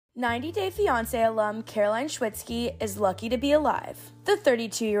90 Day Fiancé alum Caroline Schwitzky is lucky to be alive. The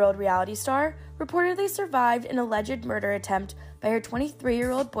 32-year-old reality star reportedly survived an alleged murder attempt by her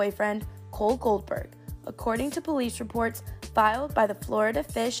 23-year-old boyfriend, Goldberg, according to police reports filed by the Florida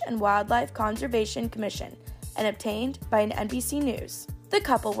Fish and Wildlife Conservation Commission and obtained by an NBC News. The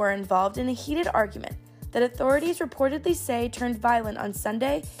couple were involved in a heated argument that authorities reportedly say turned violent on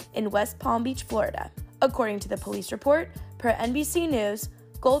Sunday in West Palm Beach, Florida. According to the police report, per NBC News,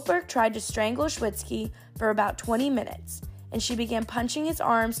 Goldberg tried to strangle Schwitzky for about 20 minutes, and she began punching his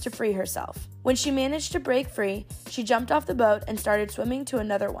arms to free herself. When she managed to break free, she jumped off the boat and started swimming to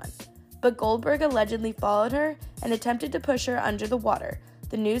another one. But Goldberg allegedly followed her and attempted to push her under the water,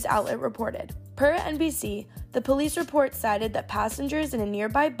 the news outlet reported. Per NBC, the police report cited that passengers in a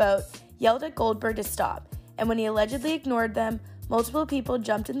nearby boat yelled at Goldberg to stop, and when he allegedly ignored them, multiple people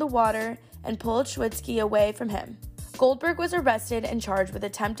jumped in the water and pulled Schwitzky away from him. Goldberg was arrested and charged with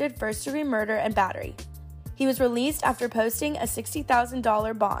attempted first-degree murder and battery. He was released after posting a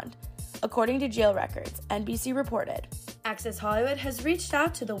 $60,000 bond, according to jail records, NBC reported. Access Hollywood has reached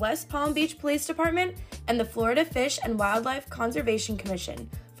out to the West Palm Beach Police Department and the Florida Fish and Wildlife Conservation Commission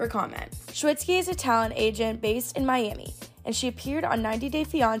for comment. Schwitzky is a talent agent based in Miami, and she appeared on 90 Day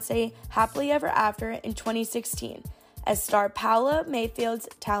Fiancé Happily Ever After in 2016 as star Paula Mayfield's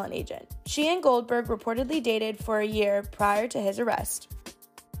talent agent. She and Goldberg reportedly dated for a year prior to his arrest.